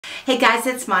Hey guys,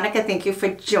 it's Monika. Thank you for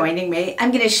joining me. I'm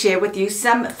going to share with you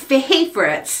some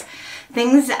favorites,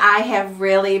 things I have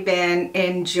really been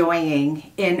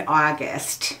enjoying in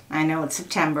August. I know it's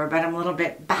September, but I'm a little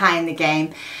bit behind the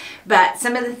game. But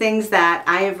some of the things that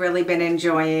I have really been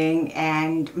enjoying,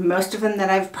 and most of them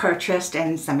that I've purchased,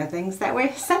 and some of the things that were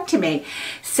sent to me.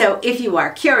 So if you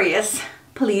are curious,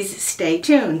 please stay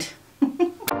tuned.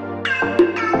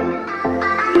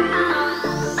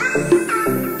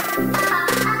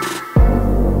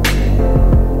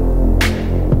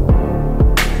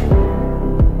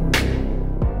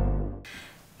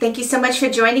 Thank you so much for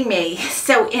joining me.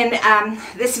 So in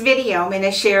this video, I'm going to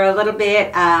share a little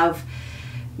bit of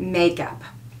makeup,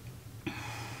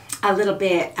 a little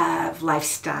bit of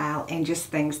lifestyle, and just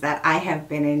things that I have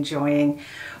been enjoying,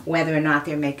 whether or not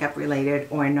they're makeup related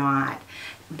or not.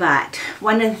 But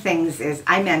one of the things is,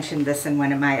 I mentioned this in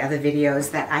one of my other videos,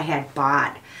 that I had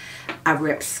bought a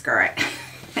rip skirt.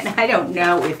 And I don't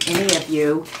know if any of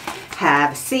you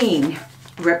have seen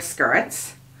rip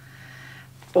skirts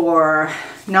or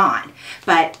not,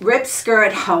 but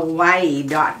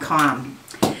ripskirthawaii.com.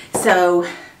 So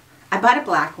I bought a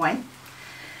black one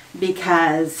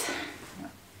because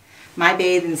my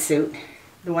bathing suit,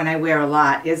 the one I wear a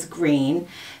lot, is green,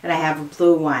 and I have a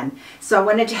blue one. So I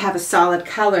wanted to have a solid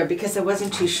color because I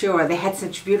wasn't too sure. They had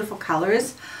such beautiful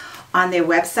colors on their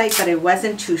website, but I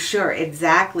wasn't too sure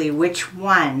exactly which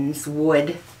ones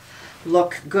would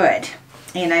look good.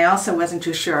 And I also wasn't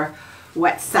too sure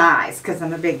what size, because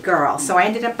I'm a big girl. So I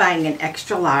ended up buying an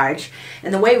extra large.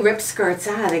 And the way rip skirts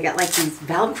are, they got like these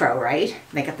Velcro, right?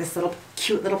 They got this little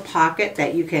cute little pocket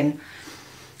that you can,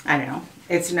 I don't know,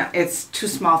 it's too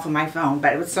small for my phone,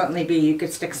 but it would certainly be, you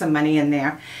could stick some money in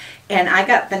there. And I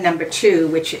got the number 2,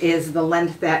 which is the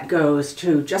length that goes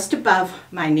to just above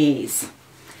my knees.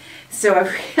 So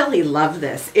I really love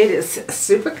this. It is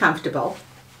super comfortable.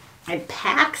 It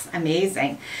packs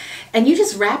amazing. And you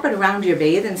just wrap it around your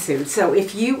bathing suit. So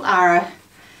if you are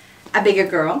a bigger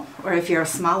girl, or if you're a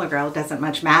smaller girl, it doesn't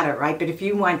much matter, right? But if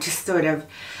you want to sort of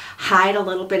hide a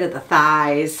little bit of the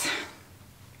thighs,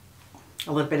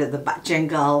 a little bit of the butt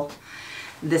jingle,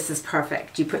 this is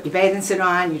perfect. You put your bathing suit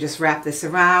on, you just wrap this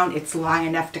around. It's long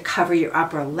enough to cover your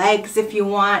upper legs if you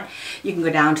want. You can go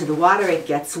down to the water, it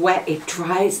gets wet, it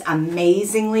dries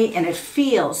amazingly, and it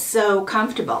feels so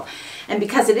comfortable. And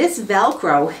because it is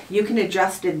Velcro, you can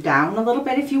adjust it down a little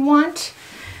bit if you want.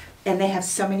 And they have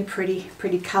so many pretty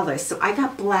colors. So I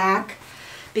got black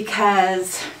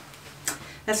because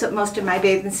that's what most of my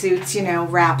bathing suits, you know,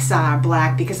 wraps are,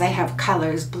 black, because I have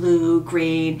colors, blue,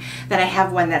 green. Then I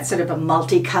have one that's sort of a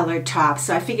multicolored top.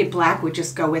 So I figured black would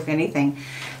just go with anything.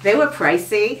 They were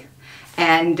pricey,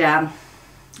 and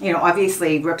you know,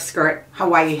 obviously Rip Skirt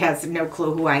Hawaii has no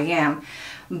clue who I am,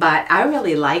 but I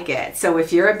really like it. So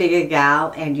if you're a bigger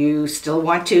gal and you still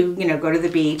want to, you know, go to the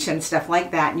beach and stuff like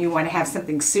that, and you want to have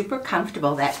something super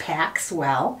comfortable that packs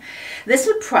well, this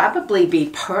would probably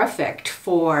be perfect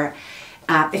for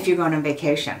if you're going on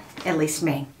vacation, at least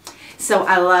me. So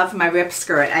I love my rip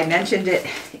skirt. I mentioned it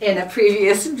in a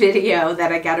previous video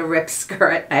that I got a rip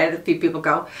skirt. I had a few people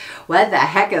go, what the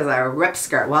heck is a rip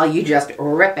skirt? Well, you just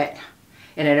rip it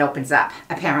and it opens up,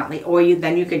 apparently. Or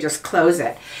then you can just close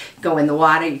it. Go in the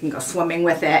water, you can go swimming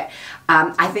with it.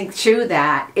 I think too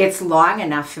that it's long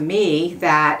enough for me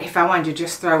that if I wanted to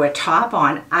just throw a top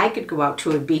on, I could go out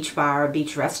to a beach bar or a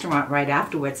beach restaurant right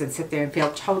afterwards and sit there and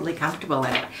feel totally comfortable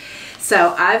in it.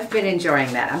 So I've been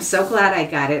enjoying that. I'm so glad I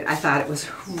got it. I thought it was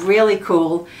really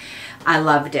cool. I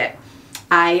loved it.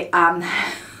 I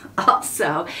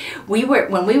also,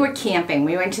 when we were camping,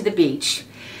 we went to the beach,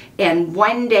 and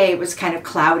one day it was kind of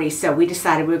cloudy, so we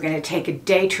decided we were going to take a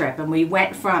day trip, and we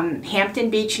went from Hampton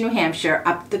Beach, New Hampshire,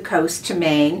 up the coast to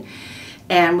Maine,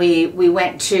 and we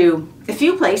went to a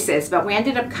few places, but we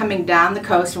ended up coming down the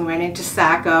coast and we went into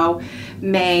Saco,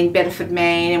 Maine, Bedford,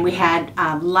 Maine, and we had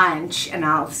lunch, and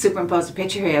I'll superimpose a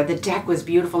picture here. The deck was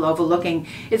beautiful, overlooking,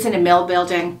 it's in a mill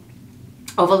building,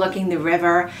 overlooking the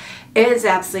river. It is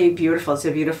absolutely beautiful. It's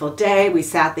a beautiful day. We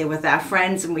sat there with our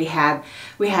friends, and I had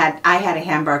a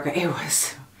hamburger. It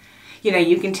was, you know,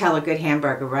 you can tell a good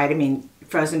hamburger, right? I mean,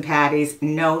 frozen patties,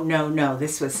 no.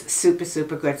 This was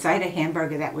super good. So I had a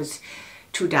hamburger that was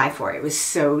to die for. It was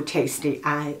so tasty.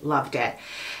 I loved it.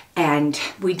 And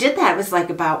we did that. It was like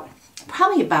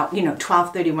probably about, you know,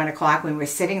 12:30, 1 o'clock when we were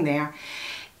sitting there.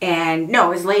 And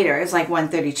no, it was later. It was like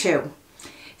 1:32.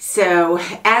 So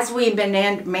as we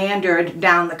meandered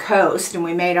down the coast and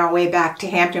we made our way back to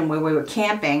Hampton where we were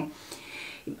camping,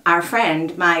 our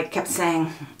friend Mike kept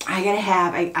saying, I gotta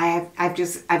have,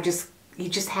 he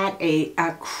just had a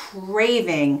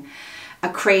craving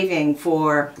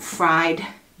for fried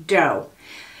dough.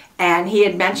 And he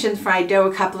had mentioned fried dough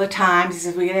a couple of times. He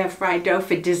said, we're going to have fried dough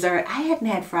for dessert. I hadn't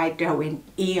had fried dough in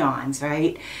eons,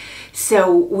 right?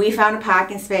 So we found a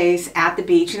parking space at the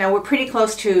beach. You know, we're pretty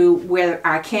close to where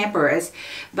our camper is,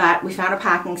 but we found a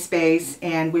parking space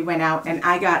and we went out and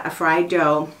I got a fried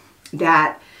dough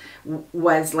that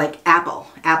was like apple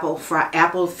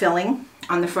filling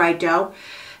on the fried dough.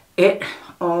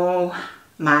 Oh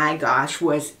my gosh,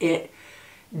 was it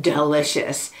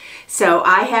delicious. So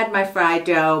I had my fried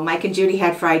dough, Mike and Judy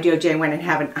had fried dough, Jay went and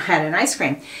had an ice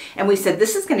cream. And we said,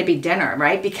 this is going to be dinner,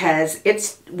 right? Because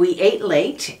we ate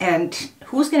late and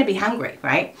who's going to be hungry,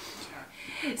 right?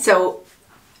 So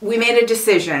we made a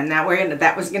decision that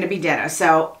that was going to be dinner.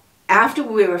 So after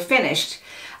we were finished,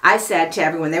 I said to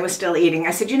everyone, they were still eating,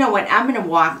 I said, you know what, I'm going to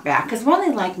walk back, because we're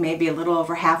only like maybe a little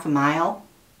over half a mile,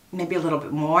 maybe a little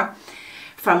bit more,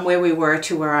 from where we were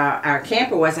to where our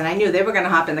camper was, and I knew they were going to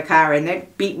hop in the car and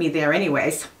they'd beat me there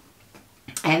anyways.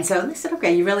 And so they said,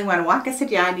 okay, you really want to walk? I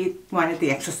said, yeah, I wanted the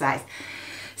exercise.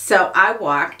 So I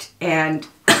walked and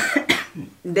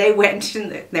they went in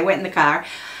the car.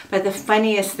 But the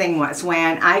funniest thing was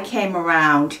when I came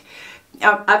around,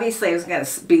 obviously it was going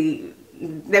to be,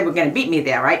 they were going to beat me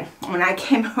there, right? When I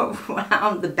came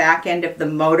around the back end of the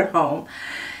motorhome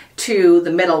to the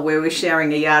middle where we were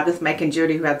sharing a yard with Mike and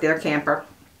Judy who had their camper,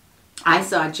 I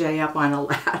saw Jay up on a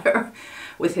ladder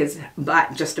with his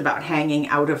butt just about hanging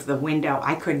out of the window.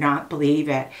 I could not believe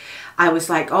it. I was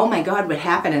like, oh my God, what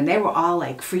happened? And they were all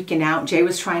like freaking out. Jay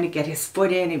was trying to get his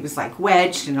foot in. He was like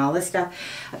wedged and all this stuff.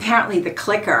 Apparently the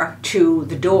clicker to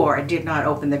the door did not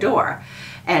open the door.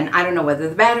 And I don't know whether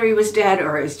the battery was dead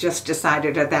or it was just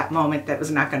decided at that moment that it was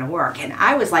not going to work. And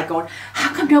I was like going,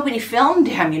 how come nobody filmed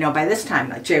him? You know, by this time,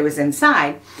 like Jay was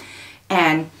inside.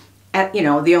 And, you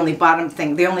know, the only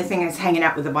thing that's hanging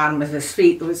out with the bottom of his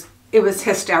feet it was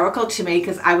hysterical to me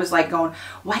because I was like going,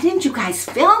 why didn't you guys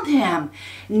film him?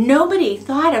 Nobody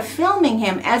thought of filming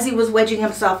him as he was wedging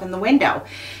himself in the window.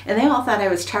 And they all thought I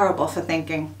was terrible for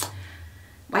thinking,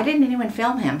 why didn't anyone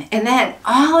film him? And then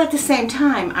all at the same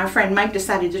time, our friend Mike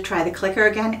decided to try the clicker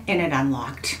again and it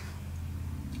unlocked.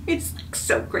 It's like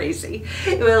so crazy.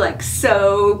 It was like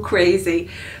so crazy.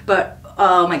 But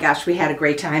oh my gosh, we had a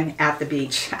great time at the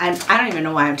beach. I don't even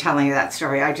know why I'm telling you that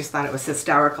story. I just thought it was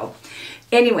hysterical.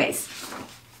 Anyways,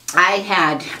 I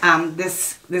had,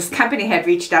 this company had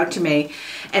reached out to me,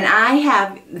 and I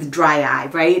have dry eye,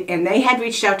 right? And they had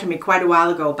reached out to me quite a while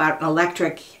ago about an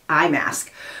electric eye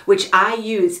mask, which I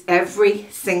use every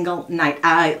single night.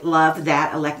 I love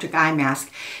that electric eye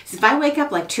mask. So if I wake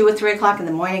up like 2 or 3 o'clock in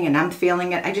the morning and I'm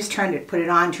feeling it, I just put it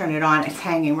on, turn it on. It's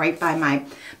hanging right by my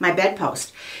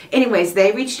bedpost. Anyways,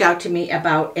 they reached out to me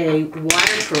about a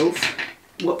waterproof,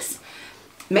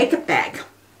 makeup bag.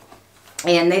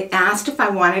 And they asked if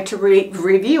I wanted to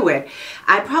review it.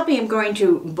 I probably am going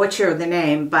to butcher the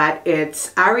name, but it's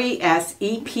Reseplass.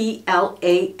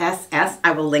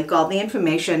 I will link all the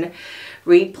information.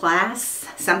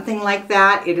 Reseplass, something like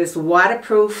that. It is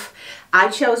waterproof. I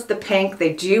chose the pink.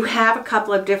 They do have a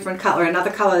couple of different colors. Another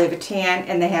color, they have a tan,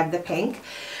 and they have the pink.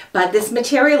 But this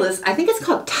material is, I think it's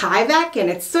called Tyvek, and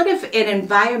it's sort of an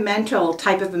environmental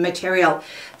type of a material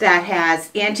that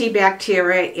has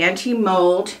antibacterial,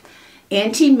 anti-mold,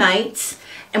 anti-mites,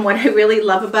 and what I really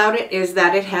love about it is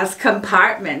that it has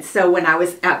compartments. So when I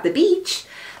was at the beach,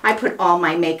 I put all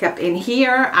my makeup in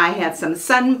here. I had some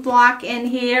sunblock in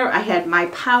here. I had my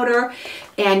powder,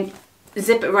 and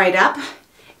zip it right up,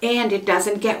 and it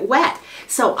doesn't get wet.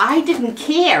 So I didn't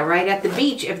care right at the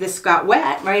beach if this got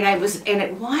wet, right? And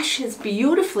it washes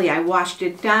beautifully. I washed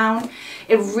it down.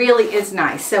 It really is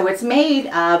nice. So it's made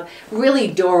of really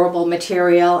durable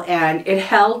material, and it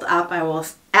held up. I will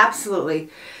absolutely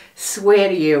swear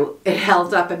to you, it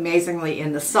held up amazingly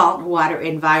in the saltwater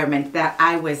environment that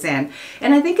I was in.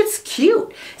 And I think it's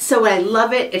cute. So I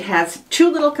love it. It has 2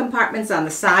 little compartments on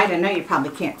the side. I know you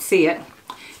probably can't see it.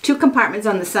 2 compartments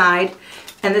on the side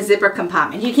and the zipper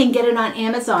compartment. You can get it on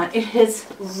Amazon. It is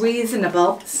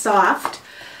reasonable, soft,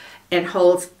 and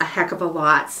holds a heck of a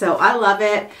lot. So I love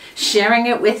it. Sharing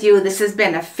it with you. This has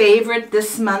been a favorite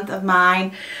this month of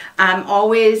mine. I'm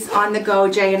always on the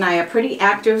go. Jay and I are pretty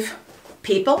active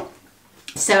people.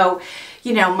 So,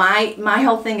 you know, my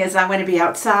whole thing is I want to be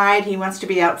outside. He wants to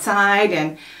be outside,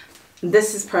 and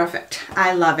this is perfect.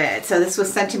 I love it. So this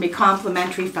was sent to me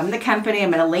complimentary from the company.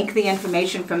 I'm going to link the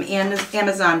information from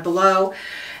Amazon below,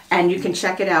 and you can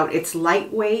check it out. It's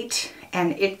lightweight,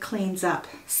 and it cleans up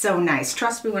so nice.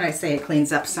 Trust me when I say it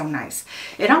cleans up so nice.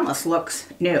 It almost looks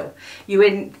new. You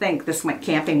wouldn't think this went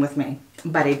camping with me,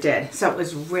 but it did. So it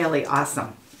was really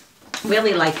awesome.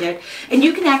 Really like it. And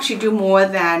you can actually do more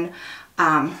than,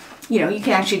 you know, you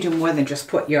can actually do more than just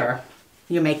put your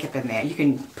your makeup in there. You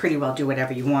can pretty well do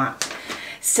whatever you want.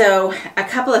 So a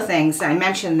couple of things. I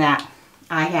mentioned that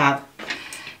I have,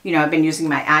 you know, I've been using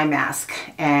my eye mask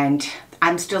and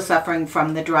I'm still suffering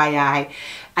from the dry eye.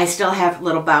 I still have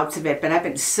little bouts of it, but I've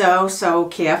been so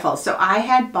careful. So I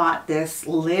had bought this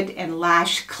lid and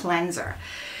lash cleanser.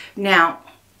 Now,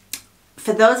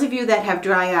 for those of you that have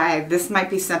dry eye, this might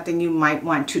be something you might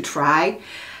want to try.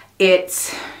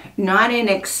 It's not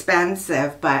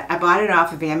inexpensive, but I bought it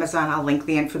off of Amazon. I'll link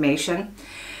the information.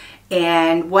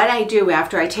 And what I do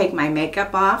after I take my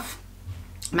makeup off,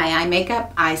 my eye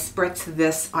makeup, I spritz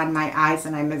this on my eyes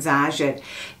and I massage it.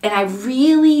 And I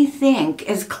really think,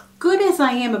 as good as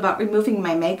I am about removing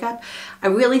my makeup, I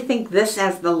really think this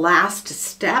as the last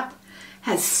step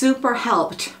has super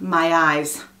helped my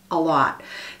eyes a lot.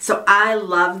 So I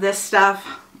love this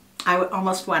stuff. I would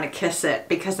almost want to kiss it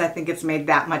because I think it's made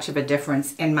that much of a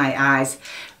difference in my eyes.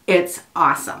 It's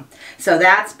awesome. So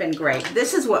that's been great.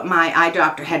 This is what my eye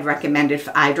doctor had recommended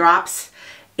for eye drops.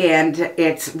 And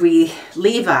it's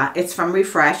Releva. It's from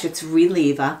Refresh. It's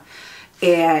Releva.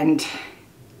 And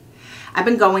I've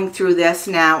been going through this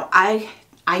now. I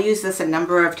use this a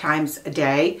number of times a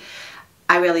day.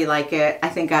 I really like it. I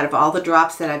think out of all the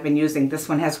drops that I've been using, this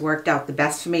one has worked out the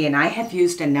best for me. And I have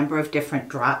used a number of different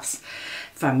drops,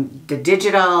 from the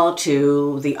digital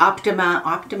to the Optima,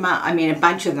 I mean a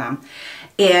bunch of them.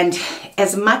 And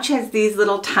as much as these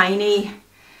little tiny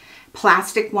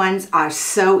plastic ones are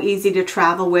so easy to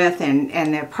travel with,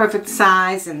 and they're perfect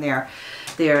size, and they're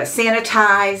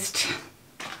sanitized,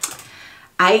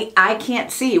 I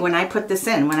can't see when I put this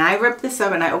in. When I rip this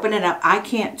up and I open it up, I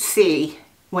can't see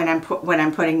when I'm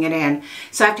putting it in.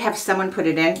 So I have to have someone put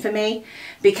it in for me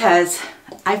because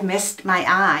I've missed my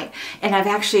eye, and I've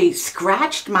actually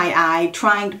scratched my eye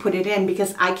trying to put it in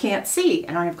because I can't see.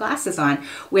 I don't have glasses on.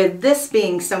 With this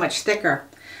being so much thicker,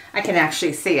 I can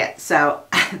actually see it. So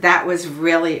that was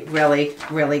really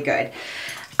good.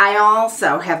 I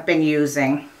also have been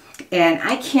using, and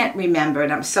I can't remember,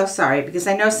 and I'm so sorry because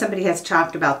I know somebody has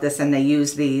talked about this and they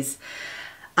use these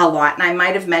a lot, and I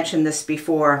might have mentioned this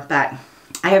before, but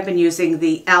I have been using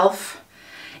the e.l.f.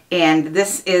 and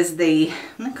this is the,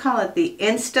 I'm going to call it the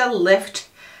Insta Lift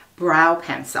Brow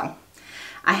Pencil.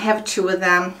 I have two of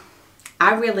them.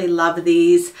 I really love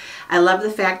these. I love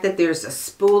the fact that there's a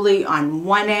spoolie on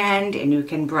one end and you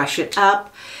can brush it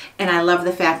up. And I love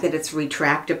the fact that it's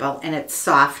retractable and it's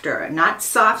softer. Not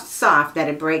soft that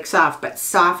it breaks off, but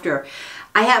softer.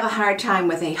 I have a hard time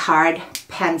with a hard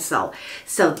pencil.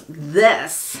 So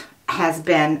this has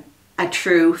been a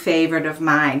true favorite of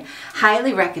mine.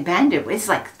 Highly recommended. It's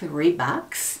like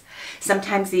 $3.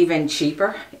 Sometimes even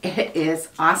cheaper. It is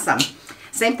awesome.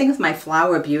 Same thing with my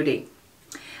Flower Beauty.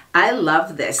 I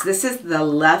love this. This is the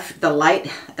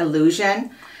Light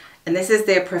Illusion, and this is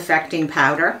their Perfecting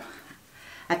Powder.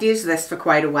 I've used this for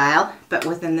quite a while, but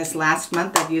within this last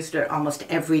month, I've used it almost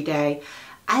every day.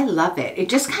 I love it. It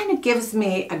just kind of gives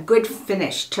me a good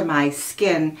finish to my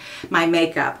skin, my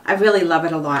makeup. I really love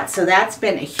it a lot. So that's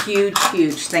been a huge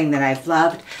thing that I've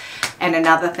loved. And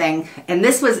another thing, and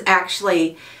this was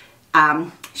actually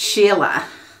Sheila,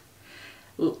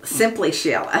 Simply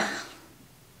Sheila,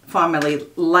 formerly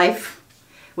Life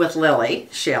with Lily,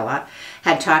 Sheila,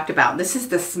 had talked about. This is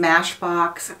the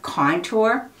Smashbox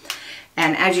Contour.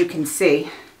 And as you can see,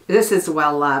 this is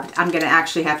well loved. I'm going to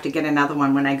actually have to get another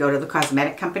one when I go to the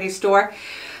cosmetic company store.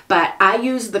 But I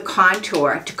use the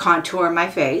contour to contour my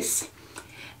face.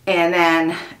 And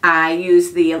then I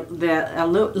use the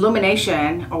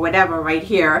illumination or whatever right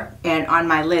here and on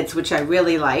my lids, which I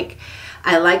really like.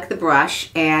 I like the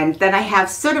brush, and then I have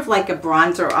sort of like a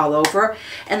bronzer all over,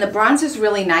 and the bronzer is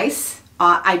really nice.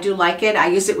 I do like it. I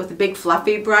use it with a big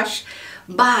fluffy brush,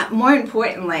 but more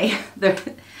importantly,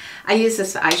 I use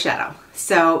this for eyeshadow.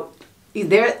 So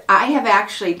I have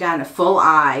actually done a full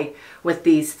eye with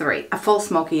these three, a full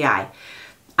smoky eye.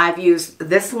 I've used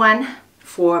this one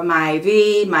for my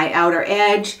V, my outer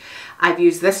edge. I've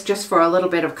used this just for a little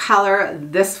bit of color,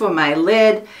 this for my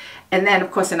lid, and then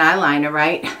of course an eyeliner,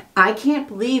 right? I can't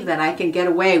believe that I can get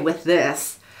away with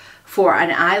this for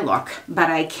an eye look, but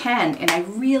I can, and I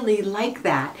really like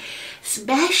that.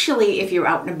 Especially if you're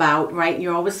out and about, right?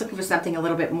 You're always looking for something a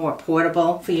little bit more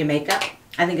portable for your makeup.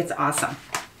 I think it's awesome.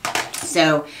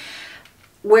 So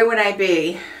where would I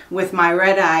be with my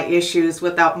red eye issues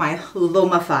without my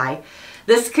Lumify?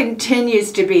 This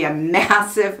continues to be a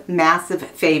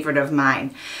massive favorite of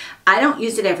mine. I don't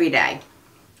use it every day.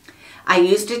 I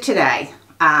used it today.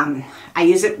 I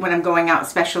use it when I'm going out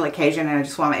special occasion and I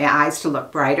just want my eyes to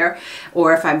look brighter,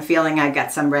 or if I'm feeling I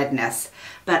got some redness.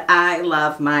 But I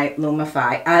love my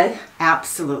Lumify. I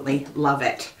absolutely love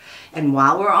it. And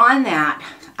while we're on that,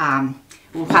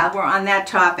 while we're on that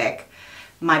topic,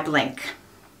 my blink,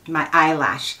 my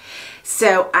eyelash.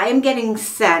 So I'm getting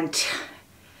sent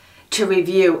to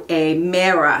review a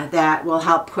mirror that will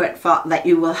help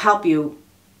you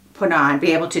put on,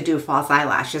 be able to do false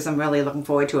eyelashes. I'm really looking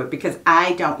forward to it because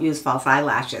I don't use false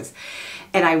eyelashes.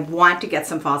 And I want to get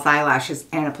some false eyelashes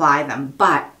and apply them,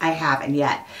 but I haven't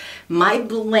yet. My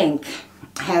blink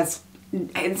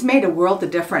it's made a world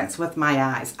of difference with my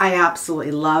eyes. I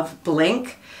absolutely love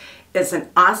blink. It's an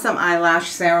awesome eyelash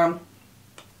serum.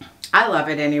 I love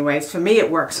it anyways. For me,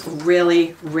 it works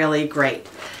really, really great.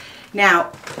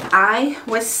 Now, I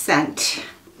was sent,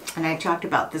 and I talked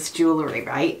about this jewelry,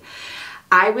 right?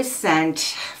 I was sent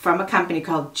from a company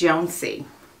called Joancee.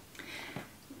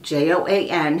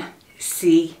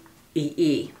 Joancee.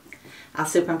 I'll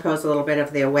superimpose a little bit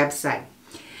of their website.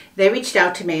 They reached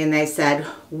out to me and they said,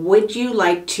 would you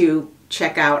like to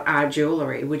check out our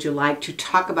jewelry? Would you like to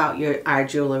talk about our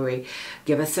jewelry?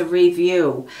 Give us a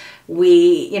review.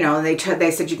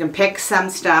 They said you can pick some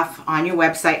stuff on your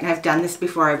website, and I've done this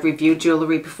before. I've reviewed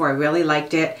jewelry before. I really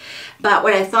liked it. But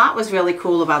what I thought was really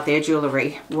cool about their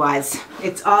jewelry was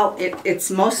it's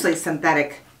mostly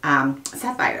synthetic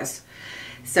sapphires.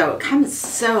 So it comes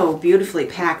so beautifully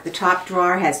packed. The top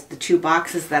drawer has the 2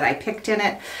 boxes that I picked in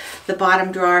it. The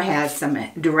bottom drawer has some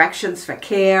directions for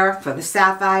care, for the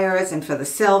sapphires and for the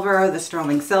silver, the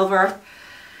sterling silver.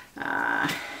 Yeah,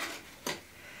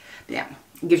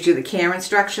 it gives you the care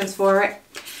instructions for it.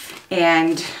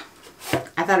 And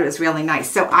I thought it was really nice.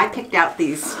 So I picked out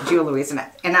these jewelries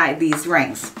and these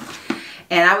rings.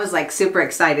 And I was like super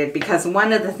excited because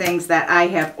one of the things that I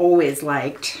have always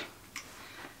liked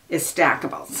is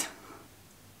stackables.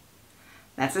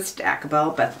 That's a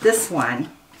stackable, but this one,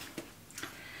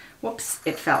 whoops,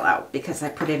 it fell out because I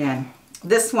put it in.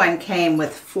 This one came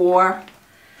with 4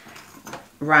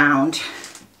 round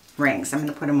rings. I'm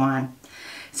going to put them on.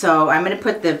 So I'm going to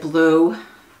put the blue,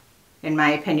 in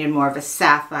my opinion, more of a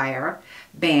sapphire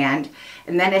band,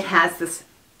 and then it has this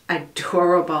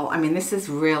adorable, I mean, this is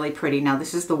really pretty. Now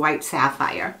this is the white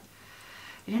sapphire.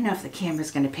 I don't know if the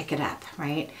camera's going to pick it up,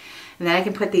 right? And then I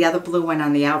can put the other blue one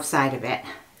on the outside of it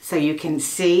so you can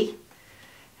see.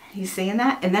 You seeing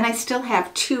that? And then I still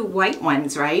have 2 white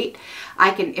ones, right?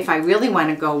 I can, if I really want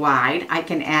to go wide, I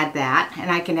can add that, and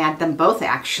I can add them both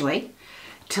actually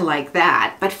to like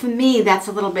that. But for me, that's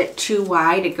a little bit too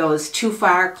wide. It goes too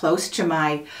far close to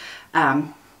my,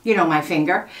 my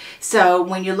finger. So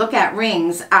when you look at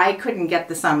rings, I couldn't get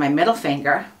this on my middle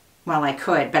finger. Well, I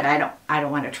could, but I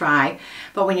don't want to try.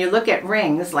 But when you look at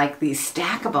rings like these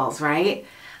stackables, right?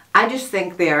 I just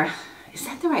think they're, is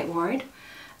that the right word?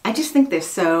 I just think they're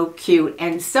so cute.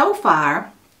 And so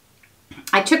far,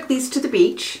 I took these to the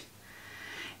beach.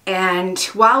 And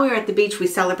while we were at the beach, we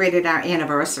celebrated our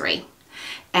anniversary.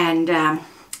 And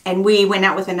we went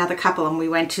out with another couple and we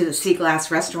went to the Sea Glass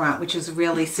restaurant, which was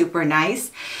really super nice.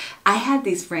 I had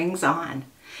these rings on.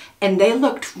 And they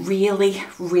looked really,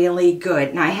 really good.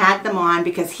 And I had them on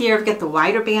because here I've got the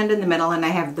wider band in the middle and I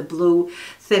have the blue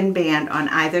thin band on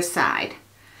either side.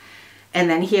 And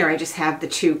then here I just have the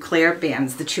 2 clear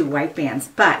bands, the 2 white bands.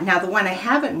 But now the one I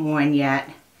haven't worn yet,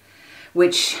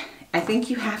 which I think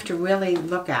you have to really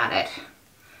look at it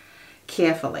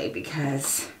carefully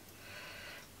because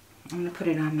I'm going to put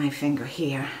it on my finger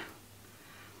here.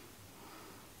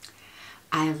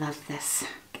 I love this.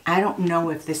 I don't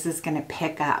know if this is going to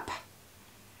pick up.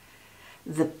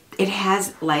 It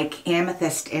has like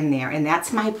amethyst in there, and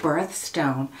that's my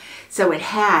birthstone. So it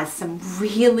has some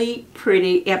really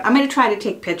pretty, I'm going to try to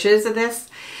take pictures of this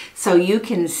so you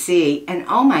can see. And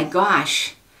oh my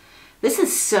gosh, this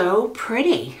is so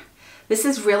pretty. This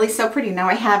is really so pretty. Now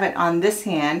I have it on this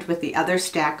hand with the other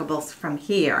stackables from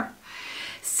here.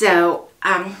 So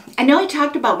I know I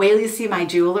talked about wait till you see my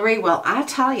jewelry. Well, I'll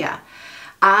tell you,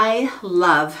 I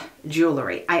love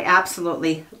jewelry. I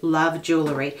absolutely love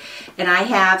jewelry. And I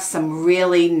have some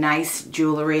really nice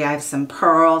jewelry. I have some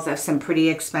pearls. I have some pretty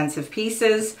expensive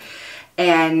pieces.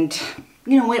 And,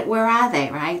 you know, where are they,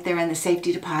 right? They're in the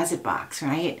safety deposit box,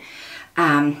 right?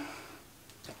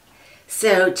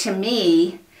 So to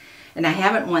me, and I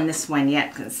haven't worn this one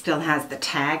yet because it still has the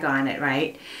tag on it,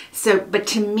 right? So, but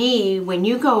to me, when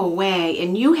you go away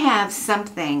and you have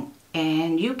something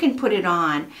and you can put it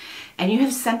on, and you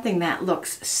have something that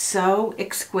looks so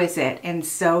exquisite and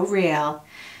so real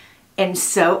and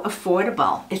so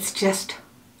affordable. It's just,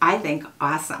 I think,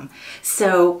 awesome.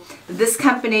 So this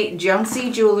company,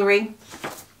 Joancee Jewelry,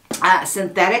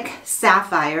 synthetic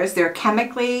sapphires. They're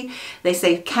they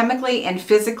say chemically and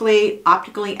physically,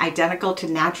 optically identical to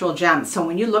natural gems. So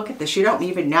when you look at this, you don't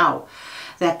even know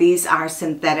that these are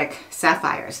synthetic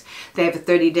sapphires. They have a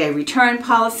 30-day return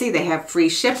policy. They have free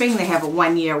shipping. They have a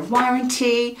 1-year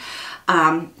warranty.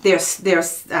 They're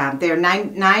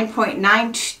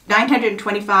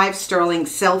 925 sterling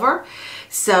silver.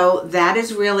 So that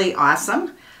is really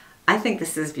awesome. I think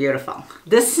this is beautiful.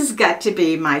 This has got to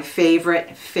be my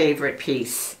favorite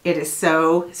piece. It is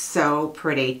so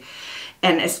pretty.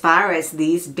 And as far as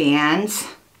these bands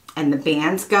and the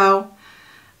bands go,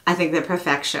 I think they're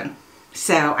perfection.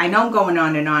 So I know I'm going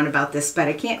on and on about this, but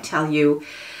I can't tell you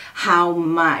how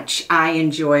much I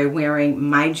enjoy wearing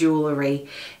my jewelry,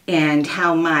 and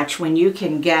how much when you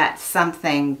can get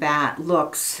something that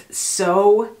looks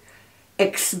so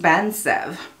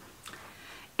expensive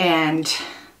and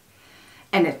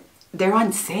they're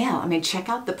on sale. I mean, check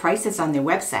out the prices on their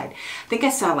website. I think I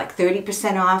saw like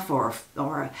 30% off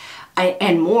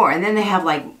and more, and then they have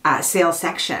like a sale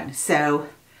section. So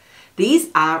these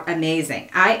are amazing.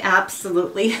 I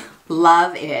absolutely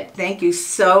love it. Thank you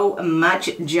so much,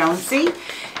 Joancee.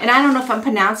 And I don't know if I'm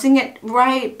pronouncing it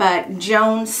right, but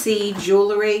Joancee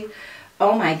Jewelry.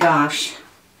 Oh my gosh.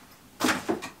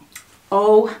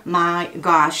 Oh my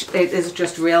gosh. It is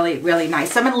just really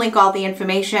nice. I'm going to link all the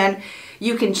information.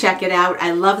 You can check it out.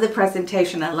 I love the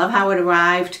presentation. I love how it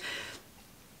arrived.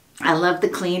 I love the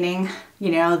cleaning.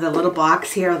 You know, the little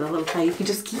box here, the little tray. You can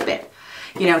just keep it,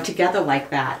 you know, together like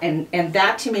that. And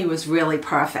that to me was really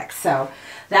perfect. So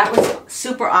that was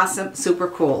super awesome, super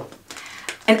cool.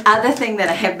 Another thing that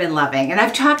I have been loving, and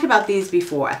I've talked about these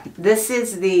before, this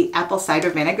is the apple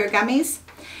cider vinegar gummies.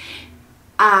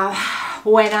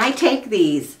 When I take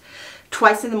these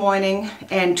twice in the morning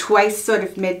and twice sort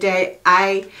of midday,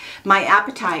 my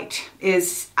appetite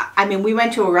is, I mean, we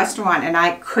went to a restaurant and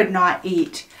I could not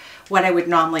eat what I would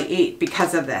normally eat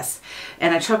because of this.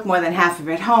 And I took more than half of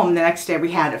it home. The next day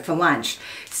we had it for lunch.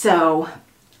 So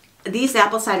these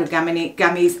apple cider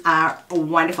gummies are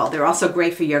wonderful. They're also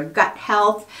great for your gut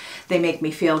health. They make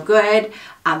me feel good.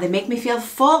 They make me feel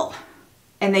full.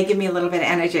 And they give me a little bit of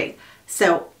energy.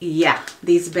 So yeah,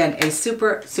 these have been a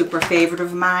super favorite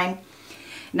of mine.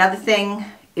 Another thing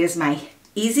is my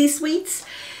Easy Sweets.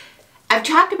 I've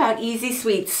talked about Easy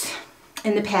Sweets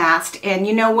in the past, and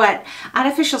you know what?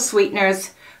 Artificial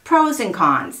sweeteners, pros and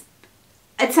cons.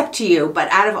 It's up to you, but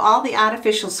out of all the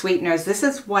artificial sweeteners, this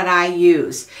is what I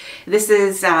use. This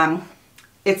is,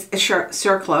 it's a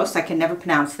Circumference, I can never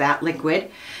pronounce that, liquid.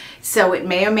 So it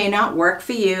may or may not work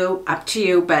for you, up to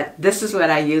you, but this is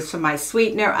what I use for my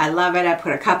sweetener. I love it. I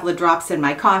put a couple of drops in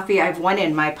my coffee. I have one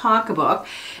in my pocketbook.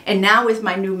 And now with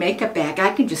my new makeup bag,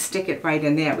 I can just stick it right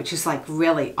in there, which is like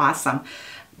really awesome.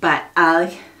 But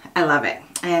I love it.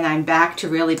 And I'm back to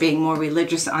really being more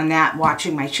religious on that,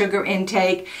 watching my sugar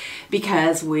intake,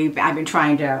 because I've been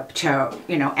trying to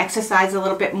you know, exercise a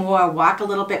little bit more, walk a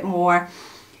little bit more.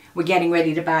 We're getting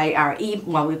ready to buy our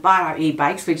well, we bought our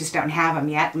e-bikes. We just don't have them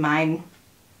yet. Mine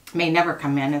may never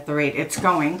come in at the rate it's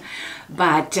going.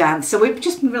 But, so we've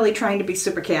just been really trying to be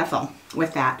super careful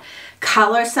with that.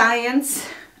 Color science.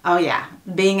 Oh yeah,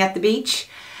 being at the beach.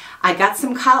 I got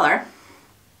some color,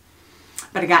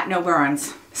 but I got no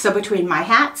burns. So between my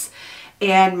hats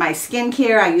and my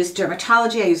skincare, I use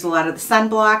dermatology. I use a lot of the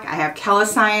sunblock. I have color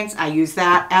science. I use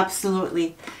that.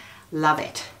 Absolutely love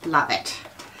it. Love it.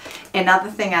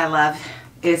 Another thing I love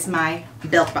is my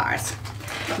Built Bars.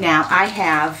 Now I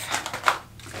have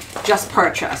just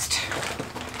purchased.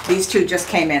 These two just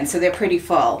came in, so they're pretty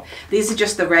full. These are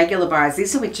just the regular bars.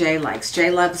 These are what Jay likes.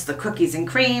 Jay loves the cookies and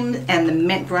cream and the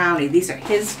mint brownie. These are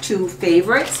his two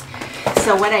favorites.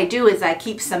 So what I do is I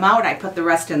keep some out. I put the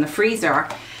rest in the freezer.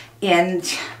 And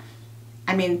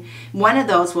I mean, one of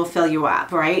those will fill you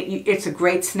up, right? It's a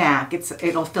great snack.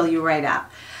 It'll fill you right up.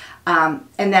 And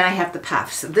then I have the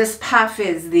puffs. This puff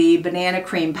is the banana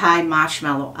cream pie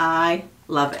marshmallow. I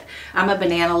love it. I'm a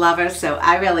banana lover, so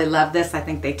I really love this. I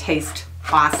think they taste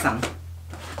awesome.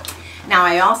 Now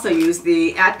I also use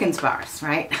the Atkins bars,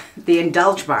 right? The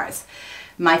Indulge bars.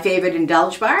 My favorite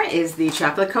Indulge bar is the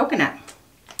chocolate coconut.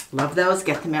 Love those.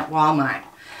 Get them at Walmart.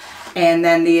 And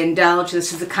then the Indulge,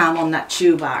 this is the caramel nut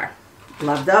chew bar.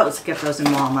 Love those. Get those in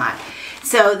Walmart.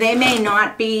 So they may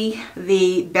not be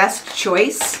the best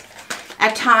choice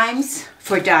at times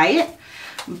for diet,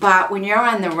 but when you're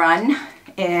on the run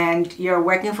and you're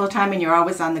working full time and you're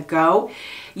always on the go,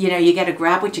 you know, you got to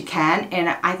grab what you can.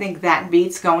 And I think that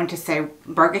beats going to, say,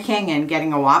 Burger King and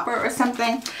getting a Whopper or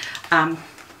something.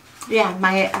 Yeah,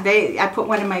 I put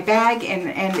one in my bag,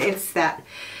 and it's that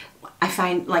I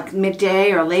find like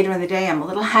midday or later in the day, I'm a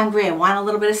little hungry, I want a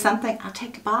little bit of something, I'll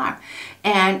take the bar.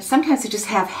 And sometimes I just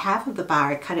have half of the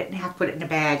bar, I cut it in half, put it in a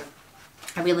bag.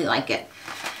 I really like it.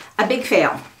 A big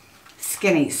fail,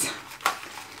 Skinnies.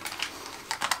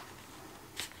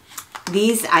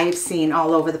 These I have seen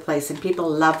all over the place and people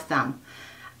love them.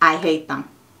 I hate them.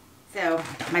 So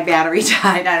my battery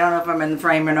died. I don't know if I'm in the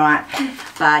frame or not,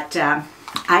 but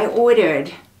I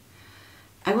ordered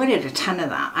a ton of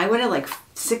them. I ordered like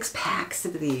 6 packs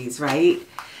of these, right?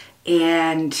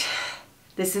 And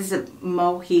this is a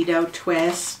mojito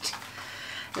twist.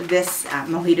 This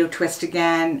mojito twist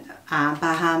again,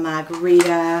 Baja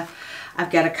Margarita.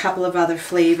 I've got a couple of other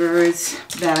flavors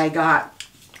that I got,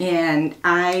 and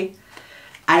I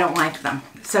don't like them.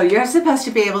 So you're supposed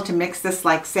to be able to mix this,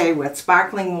 like, say, with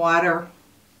sparkling water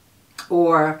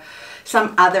or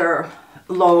some other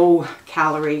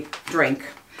low-calorie drink,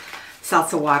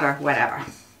 seltzer water, whatever.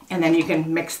 And then you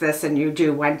can mix this and you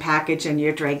do 1 package and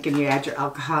you drink and you add your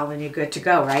alcohol and you're good to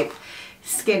go, right?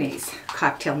 Skinnies,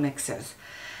 cocktail mixes.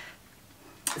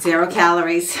 0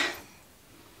 calories.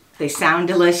 They sound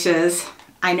delicious.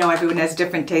 I know everyone has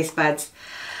different taste buds.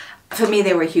 For me,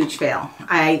 they were a huge fail.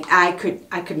 I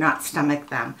could not stomach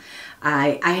them.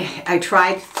 I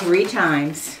tried 3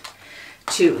 times,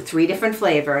 3 different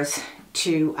flavors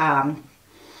to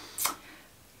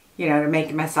you know, to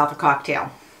make myself a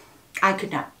cocktail. I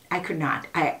could not.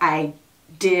 I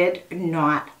did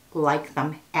not like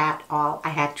them at all. I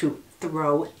had to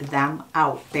throw them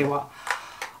out. They were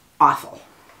awful.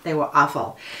 They were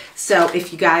awful. So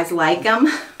if you guys like them,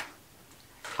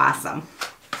 awesome.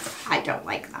 I don't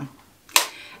like them.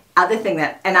 Other thing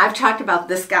that, and I've talked about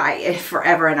this guy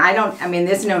forever, and I mean,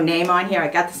 there's no name on here. I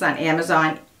got this on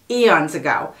Amazon eons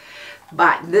ago.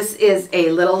 But this is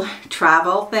a little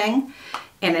travel thing,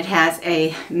 and it has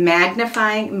a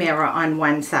magnifying mirror on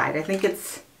one side. I think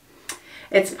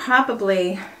it's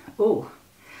probably, ooh,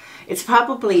 it's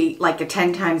probably like a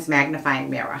 10 times magnifying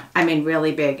mirror. I mean,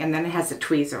 really big. And then it has a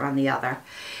tweezer on the other.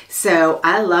 So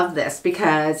I love this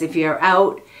because if you're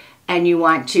out and you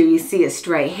want to, you see a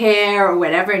stray hair or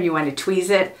whatever and you want to tweeze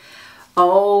it,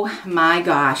 oh my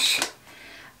gosh,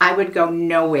 I would go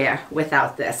nowhere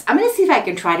without this. I'm going to see if I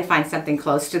can try to find something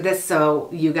close to this so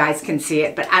you guys can see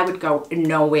it, but I would go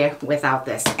nowhere without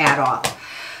this at all.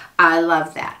 I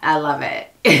love that. I love it.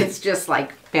 It's just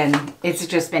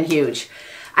been huge.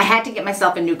 I had to get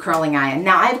myself a new curling iron.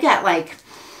 Now I've got like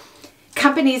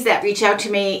companies that reach out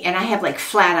to me and I have like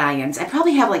flat irons. I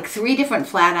probably have like 3 different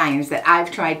flat irons that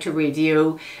I've tried to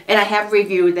review, and I have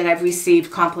reviewed that I've received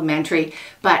complimentary,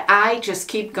 but I just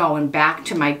keep going back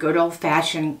to my good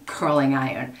old-fashioned curling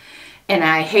iron. And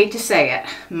I hate to say it,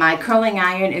 my curling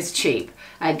iron is cheap.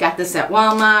 I got this at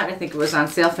Walmart. I think it was on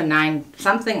sale for $9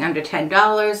 something, under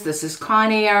 $10. This is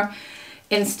Conair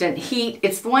Instant Heat.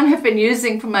 It's the one I've been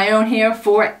using for my own hair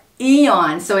for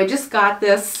eons. So I just got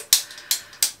this.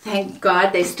 Thank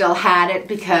God they still had it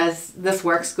because this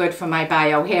works good for my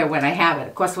bio hair when I have it.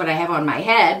 Of course, what I have on my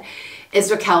head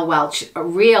is Raquel Welch, a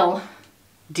Real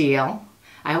Deal.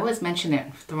 I always mention it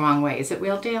the wrong way. Is it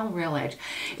Real Deal? Real Edge.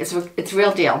 It's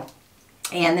Real Deal.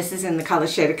 And this is in the color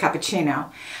shade of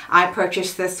Cappuccino. I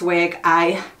purchased this wig.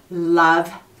 I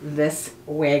love this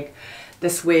wig.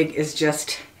 This wig is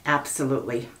just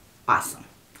absolutely awesome.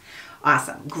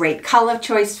 Awesome. Great color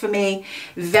choice for me.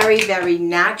 Very, very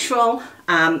natural.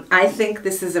 I think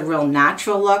this is a real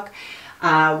natural look.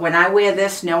 When I wear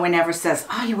this, no one ever says,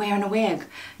 oh, you're wearing a wig,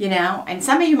 you know? And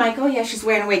some of you might go, yeah, she's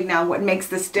wearing a wig. Now, what makes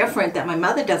this different that my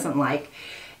mother doesn't like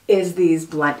is these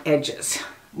blunt edges,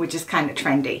 which is kind of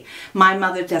trendy. My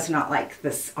mother does not like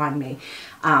this on me.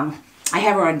 I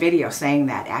have her on video saying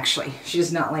that, actually. She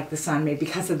does not like this on me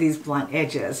because of these blunt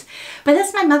edges. But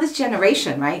that's my mother's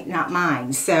generation, right? Not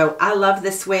mine. So I love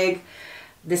this wig.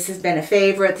 This has been a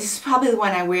favorite. This is probably the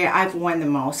one I've worn the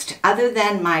most. Other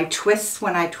than my twists,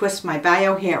 when I twist my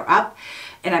bio hair up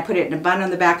and I put it in a bun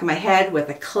on the back of my head with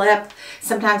a clip.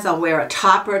 Sometimes I'll wear a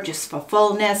topper just for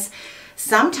fullness.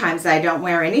 Sometimes I don't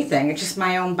wear anything. It's just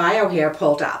my own bio hair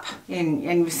pulled up. And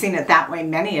you've seen it that way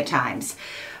many a times.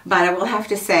 But I will have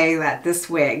to say that this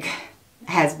wig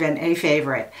has been a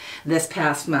favorite this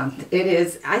past month. It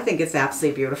is, I think it's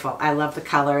absolutely beautiful. I love the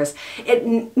colors.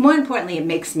 More importantly, it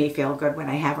makes me feel good when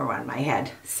I have her on my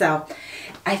head. So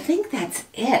I think that's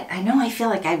it. I know I feel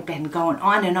like I've been going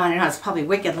on and on and on. It's probably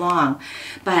wicked long.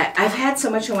 But I've had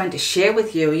so much I wanted to share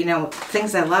with you, you know,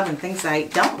 things I love and things I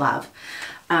don't love.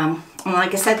 And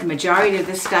like I said, the majority of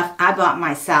this stuff I bought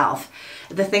myself.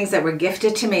 The things that were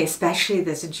gifted to me, especially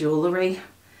this jewelry.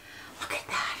 Look at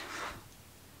that.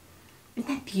 Isn't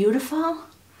that beautiful?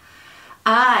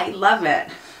 I love it.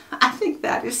 I think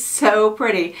that is so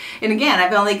pretty. And again,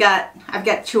 I've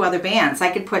got 2 other bands.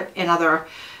 I could put another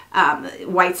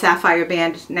white sapphire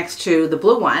band next to the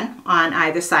blue one on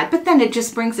either side, but then it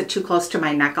just brings it too close to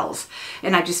my knuckles.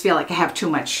 And I just feel like I have too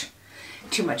much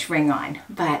ring on.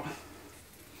 But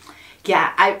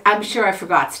yeah, I'm sure I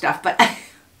forgot stuff, but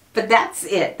but that's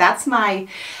it. That's my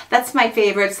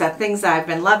favorites, the things I've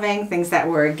been loving, things that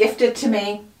were gifted to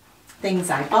me, things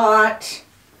I bought,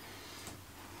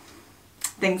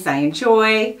 things I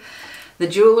enjoy, the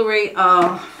jewelry.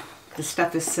 Oh, the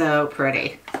stuff is so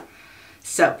pretty.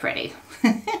 So pretty.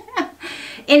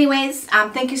 Anyways,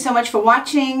 thank you so much for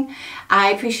watching.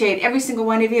 I appreciate every single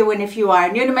one of you, and if you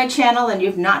are new to my channel and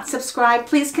you've not subscribed,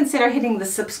 please consider hitting the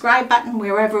subscribe button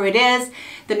wherever it is,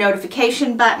 the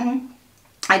notification button.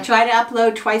 I try to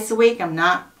upload twice a week. I'm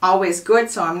not always good,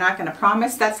 so I'm not going to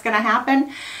promise that's going to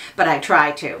happen, but I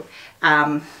try to.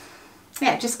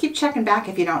 Yeah, just keep checking back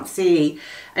if you don't see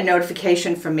a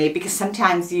notification from me, because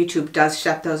sometimes YouTube does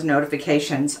shut those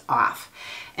notifications off,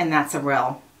 and that's a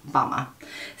real bummer.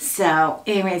 So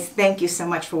anyways, thank you so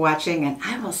much for watching, and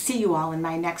I will see you all in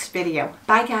my next video.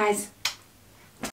 Bye guys.